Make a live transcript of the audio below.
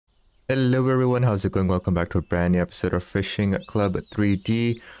Hello everyone, how's it going? Welcome back to a brand new episode of Fishing Club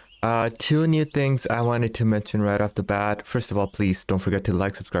 3D. Two new things I wanted to mention right off the bat. First of all, please don't forget to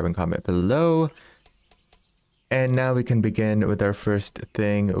like, subscribe, and comment below. And now we can begin with our first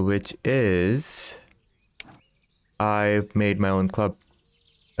thing, which is I've made my own club.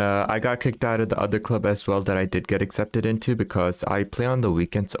 I got kicked out of the other club as well that I did get accepted into because I play on the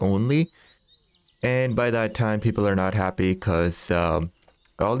weekends only. And by that time, people are not happy because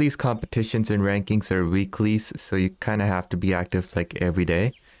all these competitions and rankings are weeklies, so you kind of have to be active like every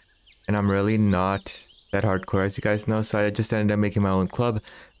day. And I'm really not that hardcore, as you guys know, so I just ended up making my own club,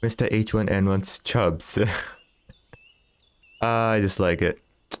 Mr. H1N1's Chubs. I just like it.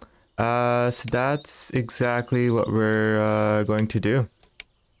 So that's exactly what we're going to do.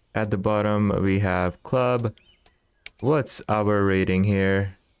 At the bottom, we have club. What's our rating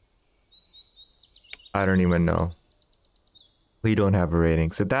here? I don't even know. We don't have a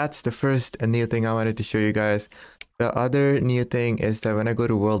rating. So that's the first new thing I wanted to show you guys. The other new thing is that when I go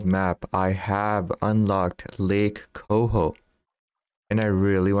to world map, I have unlocked Lake Coho. And I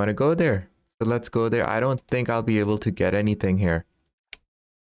really want to go there. So let's go there. I don't think I'll be able to get anything here.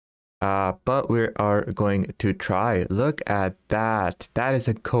 But we are going to try. Look at that. That is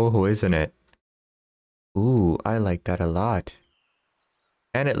a Coho, isn't it? Ooh, I like that a lot.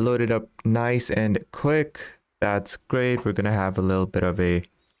 And it loaded up nice and quick. That's great. We're gonna have a little bit of a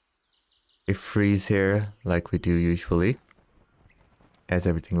freeze here, like we do usually, as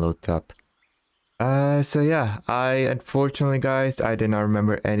everything loads up. So yeah, unfortunately, guys, I did not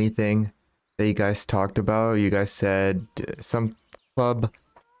remember anything that you guys talked about. You guys said some club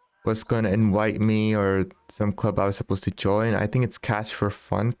was gonna invite me, or some club I was supposed to join. I think it's Catch for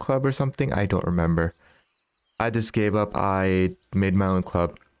Fun Club or something. I don't remember. I just gave up. I made my own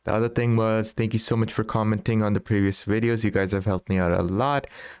club. The other thing was, thank you so much for commenting on the previous videos. You guys have helped me out a lot.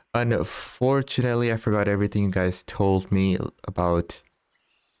 Unfortunately, I forgot everything you guys told me about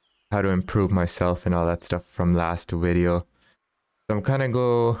how to improve myself and all that stuff from last video. So I'm kind of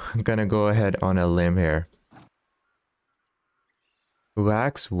gonna go ahead on a limb here.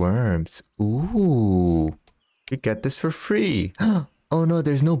 Wax worms. Ooh. You get this for free. Oh no,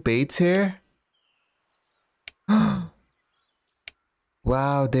 there's no baits here?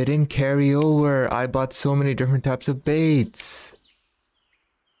 Wow, they didn't carry over. I bought so many different types of baits.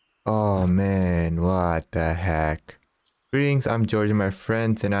 Oh man, what the heck. Greetings, I'm George and my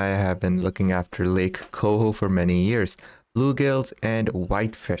friends, and I have been looking after Lake Coho for many years. Bluegills and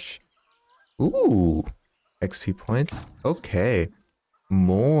whitefish. Ooh, XP points. Okay.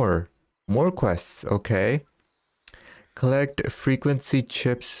 More quests. Okay. Collect frequency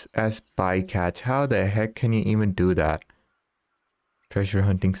chips as bycatch. How the heck can you even do that? Treasure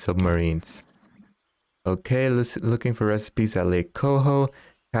hunting submarines. Okay, looking for recipes at Lake Coho.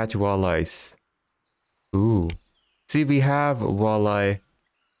 Catch walleyes. Ooh. See, we have walleye.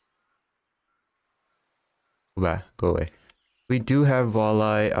 Go away. We do have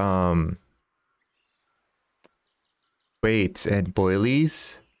walleye, weights and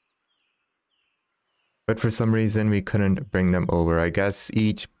boilies. But for some reason, we couldn't bring them over. I guess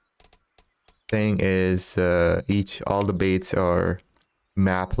each thing is, all the baits are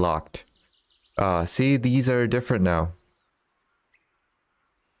map locked. See, these are different now.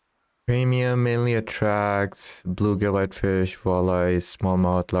 Premium mainly attracts bluegill, whitefish, walleyes,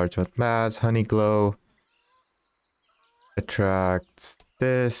 smallmouth, largemouth bass, honeyglow. Attracts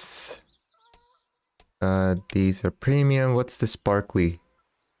this. These are premium. What's the sparkly?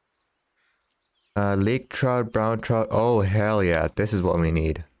 Lake trout, brown trout. Oh, hell yeah. This is what we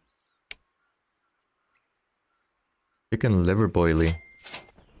need. Chicken liver boilie.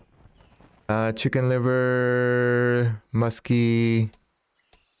 Chicken liver, musky.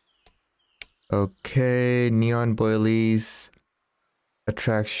 Okay, neon boilies.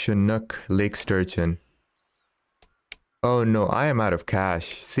 Attracts Chinook, lake sturgeon. Oh no, I am out of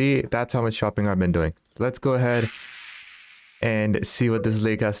cash. See, that's how much shopping I've been doing. Let's go ahead and see what this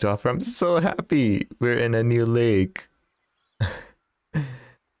lake has to offer. I'm so happy we're in a new lake.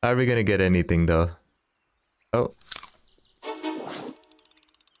 Are we gonna get anything though? Oh.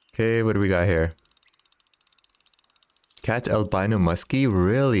 Okay, what do we got here? Catch albino muskie?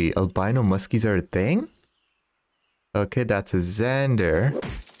 Really? Albino muskies are a thing? Okay, that's a Xander.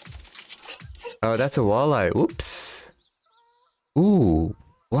 Oh, that's a walleye. Oops. Ooh.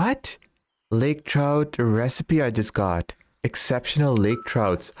 What? Lake trout recipe I just got. Exceptional lake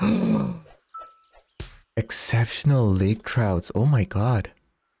trouts. Exceptional lake trouts. Oh my god.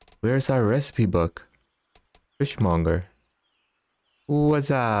 Where's our recipe book? Fishmonger.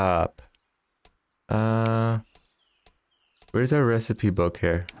 What's up? Where's our recipe book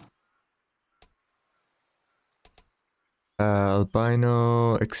here?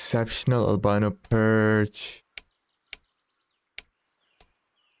 Albino, exceptional albino perch.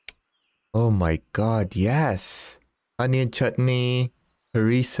 Oh my god, yes! Onion chutney,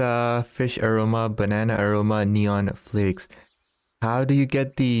 harissa, fish aroma, banana aroma, neon flakes. How do you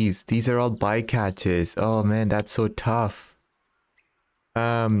get these? These are all bycatches. Oh man, that's so tough.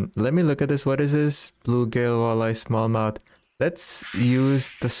 Let me look at this. What is this? Bluegill, walleye, smallmouth. Let's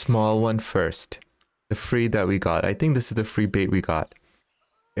use the small one first. The free that we got. I think this is the free bait we got.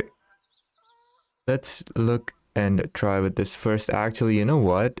 Okay. Let's look and try with this first. Actually, you know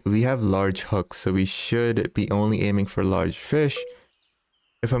what? We have large hooks, so we should be only aiming for large fish.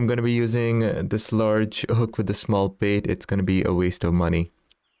 If I'm going to be using this large hook with the small bait, it's going to be a waste of money.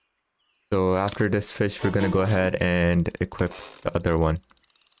 So after this fish, we're going to go ahead and equip the other one.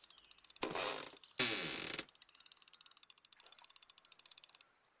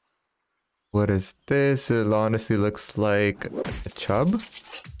 What is this? It honestly looks like a chub.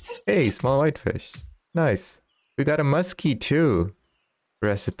 Hey, small whitefish. Nice. We got a muskie too.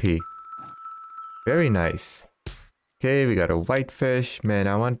 Recipe. Very nice. Okay, we got a whitefish. Man,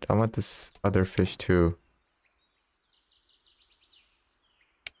 I want this other fish too.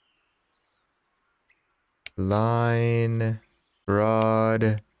 Line,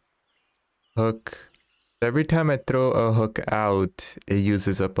 rod, hook. Every time I throw a hook out, it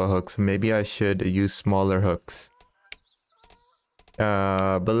uses up a hook. So maybe I should use smaller hooks.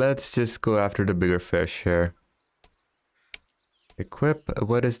 But let's just go after the bigger fish here. Equip.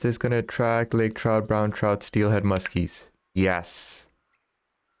 What is this gonna attract? Lake trout, brown trout, steelhead muskies. Yes.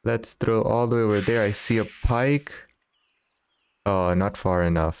 Let's throw all the way over there. I see a pike. Oh, not far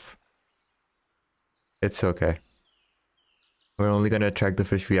enough. It's okay. We're only gonna attract the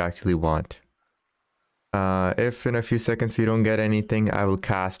fish we actually want. If in a few seconds we don't get anything, I will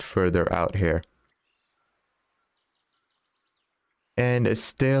cast further out here. And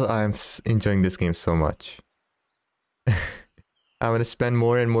still, I'm enjoying this game so much. I want to spend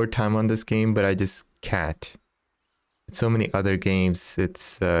more and more time on this game, but I just can't. With so many other games,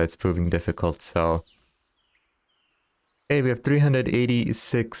 it's proving difficult, so... Hey, we have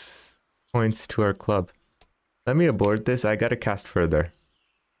 386 points to our club. Let me abort this, I gotta cast further.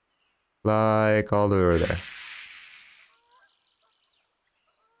 Like all the way over there.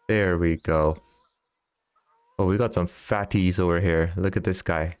 There we go. Oh, we got some fatties over here. Look at this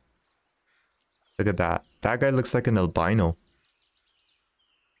guy. Look at that. That guy looks like an albino.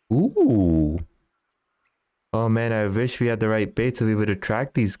 Ooh. Oh man, I wish we had the right bait so we would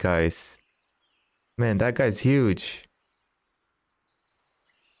attract these guys. Man, that guy's huge.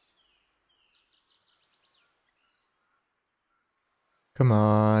 Come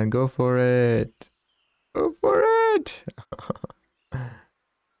on, go for it. Go for it.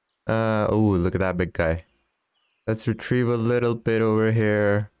 Oh, look at that big guy. Let's retrieve a little bit over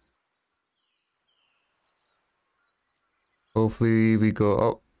here. Hopefully we go...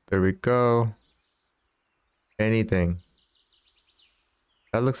 Oh, there we go. Anything.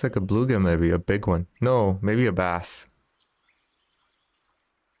 That looks like a bluegill maybe, a big one. No, maybe a bass.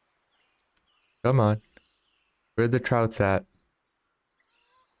 Come on. Where the trouts at?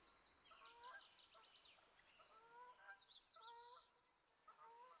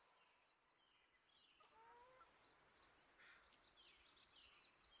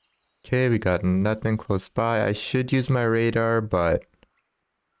 Okay, we got nothing close by. I should use my radar, but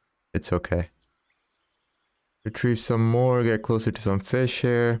it's okay. Retrieve some more, get closer to some fish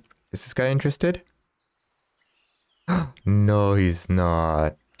here. Is this guy interested? No, he's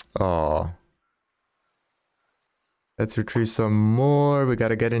not. Oh. Let's retrieve some more. We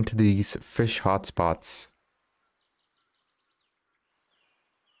gotta get into these fish hotspots.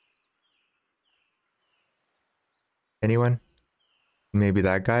 Anyone? Maybe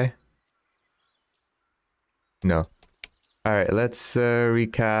that guy? No. Alright, let's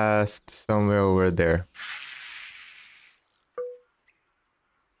recast somewhere over there.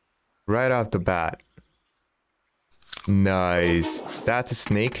 Right off the bat. Nice. That's a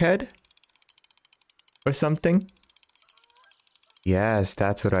snakehead? Or something? Yes,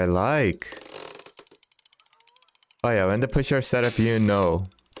 that's what I like. Oh yeah, when the pusher setup, you know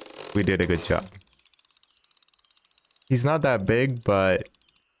we did a good job. He's not that big, but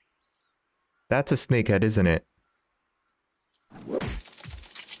that's a snakehead, isn't it?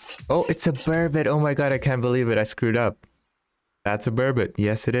 Oh, it's a burbot. Oh my god, I can't believe it. I screwed up. That's a burbot.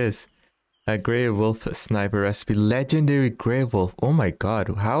 Yes, it is. A Grey Wolf sniper recipe. Legendary Grey Wolf. Oh my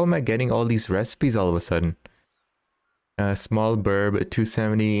god. How am I getting all these recipes all of a sudden? Small burb,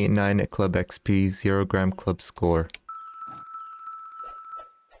 279 club XP, 0 gram club score.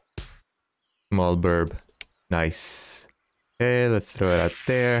 Small burb. Nice. Okay, let's throw it out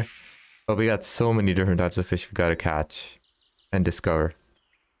there. Oh, we got so many different types of fish we gotta catch and discover.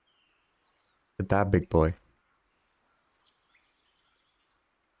 Look at that big boy.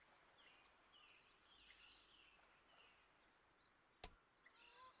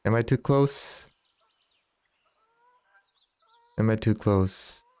 Am I too close? Am I too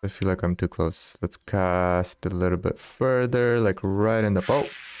close? I feel like I'm too close. Let's cast a little bit further, like right in the... Oh!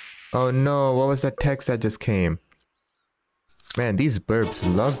 Oh no, what was that text that just came? Man, these burbs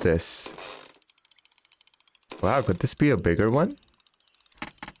love this. Wow, could this be a bigger one?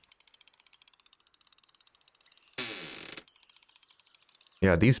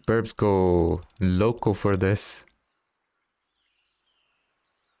 Yeah, these burbs go loco for this.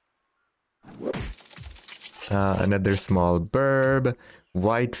 Another small burb.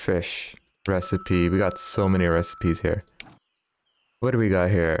 Whitefish recipe. We got so many recipes here. What do we got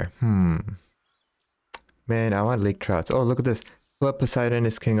here? Man, I want lake trouts. Oh, look at this. Club Poseidon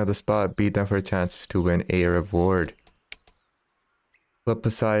is king of the spot. Beat them for a chance to win a reward. Club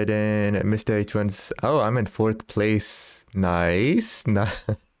Poseidon, Mr. H1's... Oh, I'm in 4th place. Nice.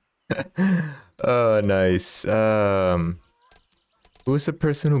 Oh, nice. Who's the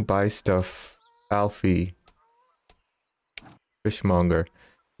person who buys stuff? Alfie. Fishmonger.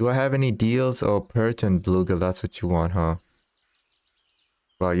 Do I have any deals? Oh, perch and bluegill. That's what you want, huh?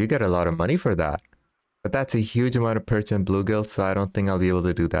 Wow, you get a lot of money for that. But that's a huge amount of perch and bluegill, so I don't think I'll be able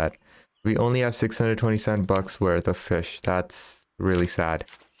to do that. We only have 627 bucks worth of fish. That's really sad.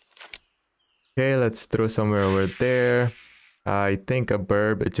 Okay, let's throw somewhere over there. I think a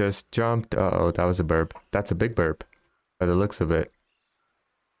burb just jumped. Uh-oh, that was a burb. That's a big burb, by the looks of it.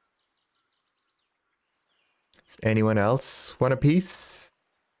 Does anyone else want a piece?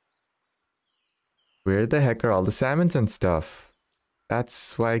 Where the heck are all the salmons and stuff?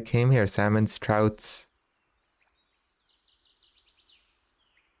 That's why I came here. Salmons, trouts.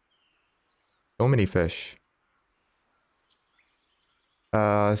 So many fish.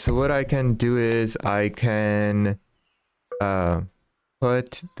 So what I can do is I can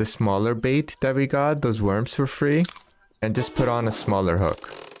put the smaller bait that we got, those worms for free, and just put on a smaller hook.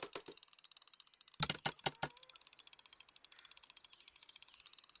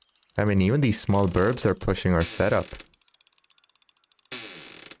 I mean, even these small burbs are pushing our setup.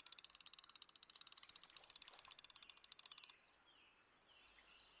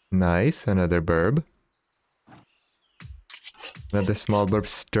 Nice, another burb. Another small burb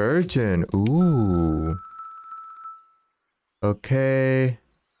sturgeon. Ooh. Okay.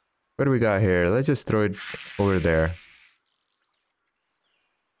 What do we got here? Let's just throw it over there.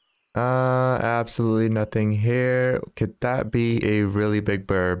 Absolutely nothing here. Could that be a really big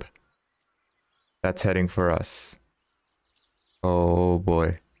burb that's heading for us? Oh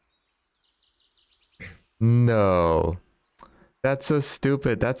boy. No. That's so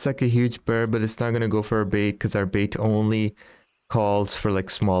stupid. That's like a huge burb, but it's not gonna go for a bait because our bait only calls for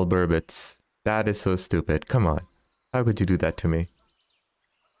like small burbits. That is so stupid. Come on. How could you do that to me?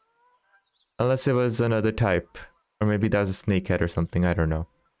 Unless it was another type. Or maybe that was a snakehead or something. I don't know.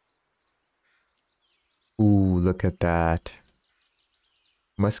 Ooh, look at that.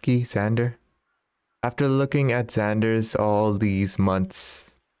 Muskie, Xander. After looking at Xanders all these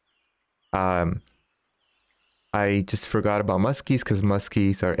months, I just forgot about muskies because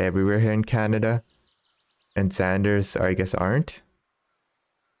muskies are everywhere here in Canada. And Xanders, I guess, aren't.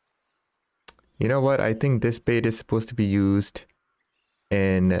 You know what? I think this bait is supposed to be used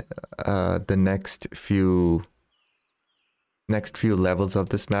in the next few levels of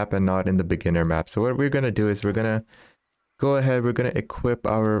this map and not in the beginner map. So what we're going to do is we're going to go ahead, we're going to equip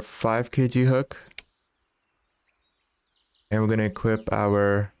our 5 kg hook. And we're going to equip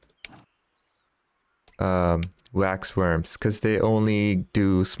our wax worms because they only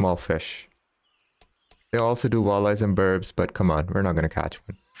do small fish. They also do walleyes and burbs, but come on, we're not going to catch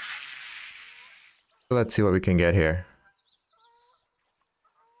one. So let's see what we can get here.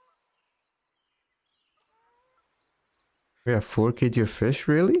 We have 4 kg of fish,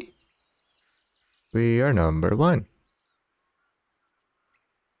 really? We are number 1.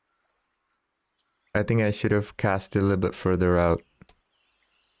 I think I should have cast it a little bit further out.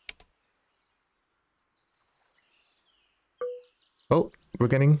 Oh, we're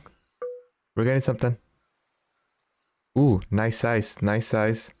getting something. Ooh, nice size, nice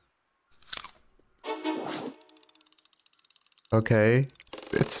size. Okay,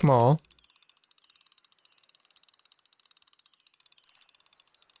 it's small.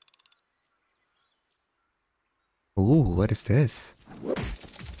 Ooh, what is this?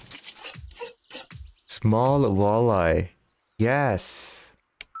 Small walleye. Yes.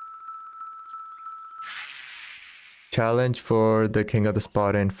 Challenge for the king of the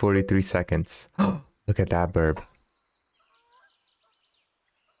spot in 43 seconds. Look at that burb.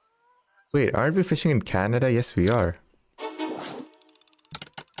 Wait, aren't we fishing in Canada? Yes, we are.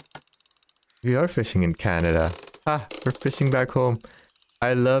 We are fishing in Canada. Ah, we're fishing back home.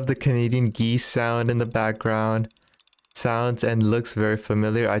 I love the Canadian geese sound in the background. Sounds and looks very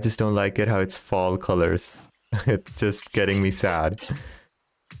familiar. I just don't like it how it's fall colors. It's just getting me sad.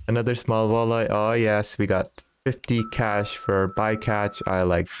 Another small walleye. Oh yes, we got 50 cash for bycatch. I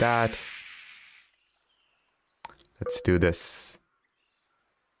like that. Let's do this.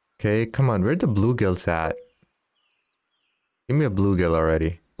 Okay, come on. Where the bluegills at? Give me a bluegill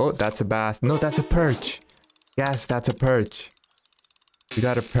already. Oh, that's a bass. No, that's a perch. Yes, that's a perch. We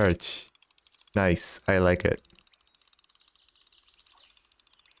got a perch. Nice. I like it.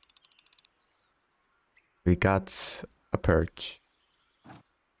 We got a perch.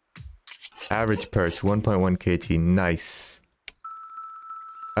 Average perch, 1.1 kg. Nice.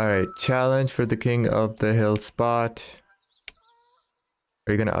 Alright, challenge for the king of the hill spot.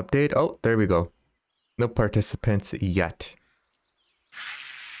 Are you gonna update? Oh, there we go. No participants yet.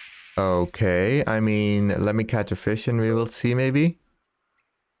 Okay, I mean, let me catch a fish and we will see maybe.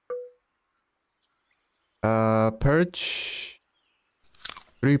 Perch.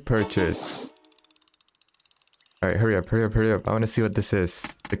 3 perches. Alright, hurry up, hurry up, hurry up. I want to see what this is.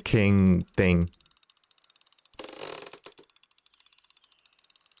 The king thing.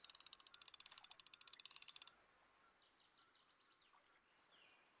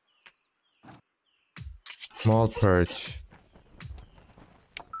 Small perch.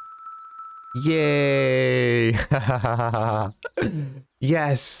 Yay!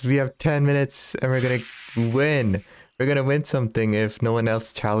 Yes, we have 10 minutes and we're gonna win. We're gonna win something if no one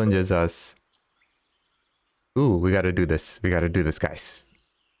else challenges us. Ooh, we gotta do this. We gotta do this, guys.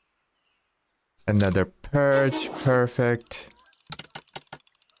 Another perch. Perfect.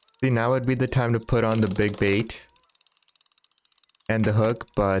 See, now would be the time to put on the big bait. And the hook,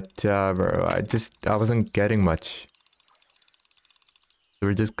 but I wasn't getting much. So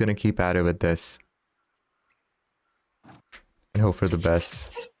we're just gonna keep at it with this. And hope for the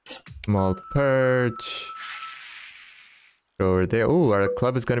best. Small perch. Over there. Oh, our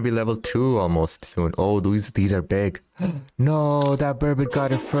club is gonna be level 2 almost soon. Oh, these are big. No, that burb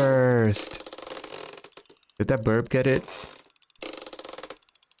got it first. Did that burb get it?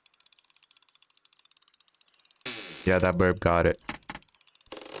 Yeah, that burb got it.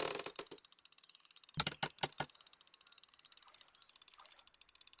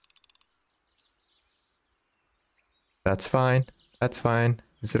 That's fine. That's fine.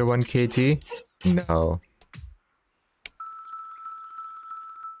 Is it a 1 kg? No.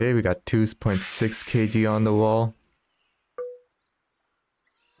 Okay, we got 2.6 kg on the wall.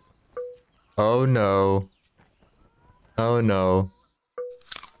 Oh no. Oh no.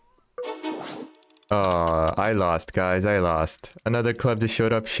 Oh, I lost, guys. I lost. Another club just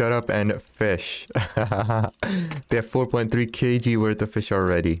showed up. Shut up and fish. They have 4.3 kg worth of fish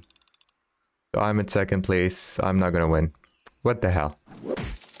already. So I'm in second place. I'm not gonna win. What the hell?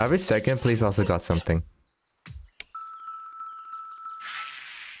 I wish second place also got something.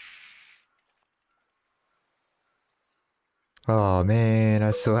 Oh man, I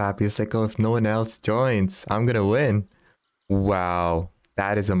was so happy. It's like, oh, if no one else joins, I'm gonna win. Wow.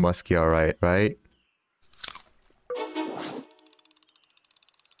 That is a muskie, alright, right?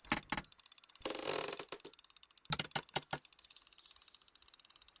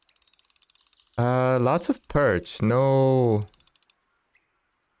 Lots of perch. No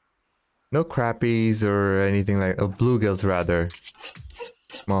crappies or anything like... Oh, bluegills rather.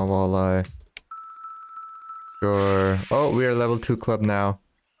 Small walleye. Sure. Oh, we are level 2 club now.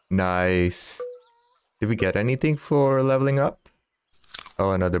 Nice. Did we get anything for leveling up?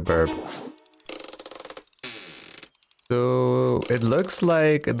 Oh, another burb. So, it looks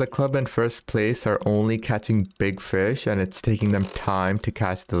like the club in first place are only catching big fish and it's taking them time to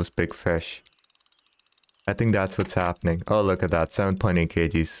catch those big fish. I think that's what's happening. Oh, look at that. 7.8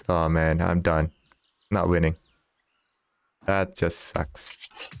 kgs. Oh man, I'm done. Not winning. That just sucks.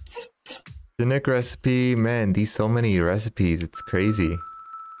 Chinook recipe. Man, these so many recipes. It's crazy.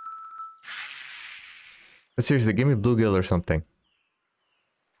 But seriously, give me bluegill or something.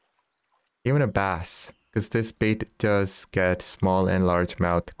 Even a bass. Because this bait does get small and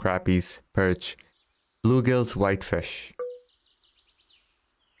largemouth, crappies, perch, bluegills, whitefish.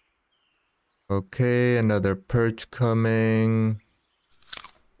 Okay, another perch coming.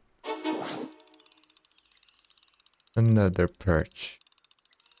 Another perch.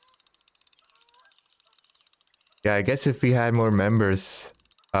 Yeah, I guess if we had more members,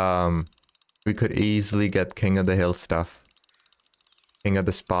 we could easily get King of the Hill stuff. King of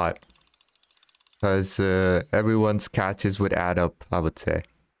the spot. Because everyone's catches would add up, I would say.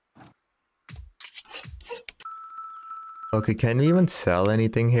 Okay, can we even sell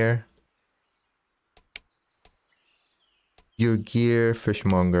anything here? Your gear,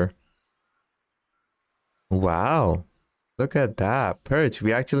 fishmonger. Wow. Look at that. Perch.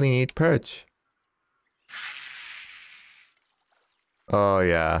 We actually need perch. Oh,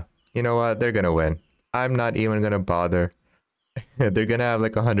 yeah. You know what? They're gonna win. I'm not even gonna bother. They're gonna have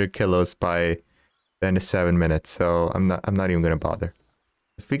like 100 kilos by the end of 7 minutes, so I'm not even gonna bother.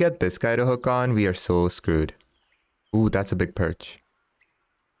 If we get this guy to hook on, we are so screwed. Ooh, that's a big perch.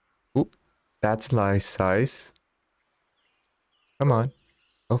 Ooh, that's nice size. Come on.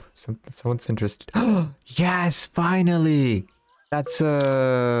 Oh, someone's interested. Yes, finally! That's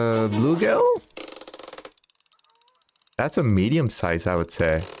a bluegill? That's a medium size, I would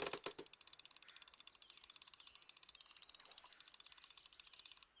say.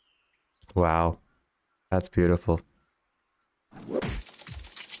 Wow. That's beautiful.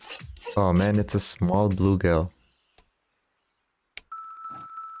 Oh man, it's a small bluegill.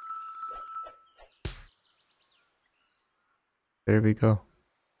 There we go.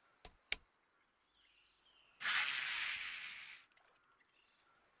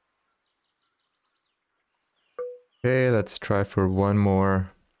 Okay, let's try for one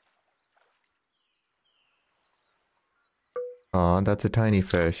more. Oh, that's a tiny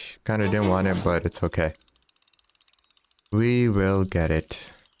fish. Kinda didn't want it, but it's okay. We will get it.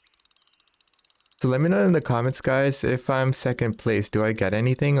 So let me know in the comments, guys, if I'm second place, do I get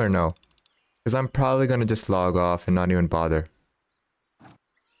anything or no? Because I'm probably gonna just log off and not even bother.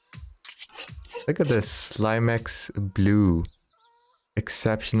 Look at this, Slimex Blue.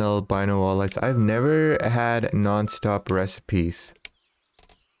 Exceptional Bino walleyes. I've never had non-stop recipes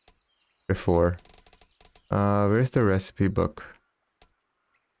before. Where's the recipe book?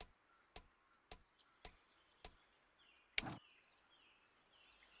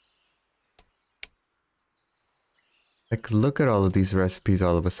 Like, look at all of these recipes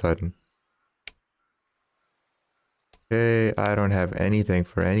all of a sudden. Okay, I don't have anything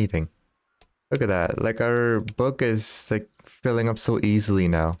for anything. Look at that. Like, our book is, like, filling up so easily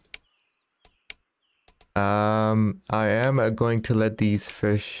now. I am going to let these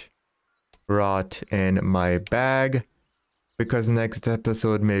fish rot in my bag. Because next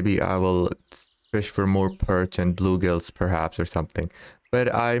episode, maybe I will fish for more perch and bluegills, perhaps, or something.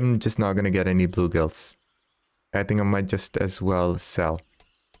 But I'm just not gonna get any bluegills. I think I might just as well sell.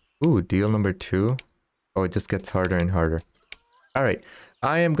 Ooh, deal number 2. Oh, it just gets harder and harder. Alright,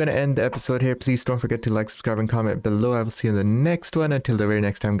 I am gonna end the episode here. Please don't forget to like, subscribe, and comment below. I will see you in the next one. Until the very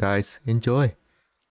next time, guys. Enjoy.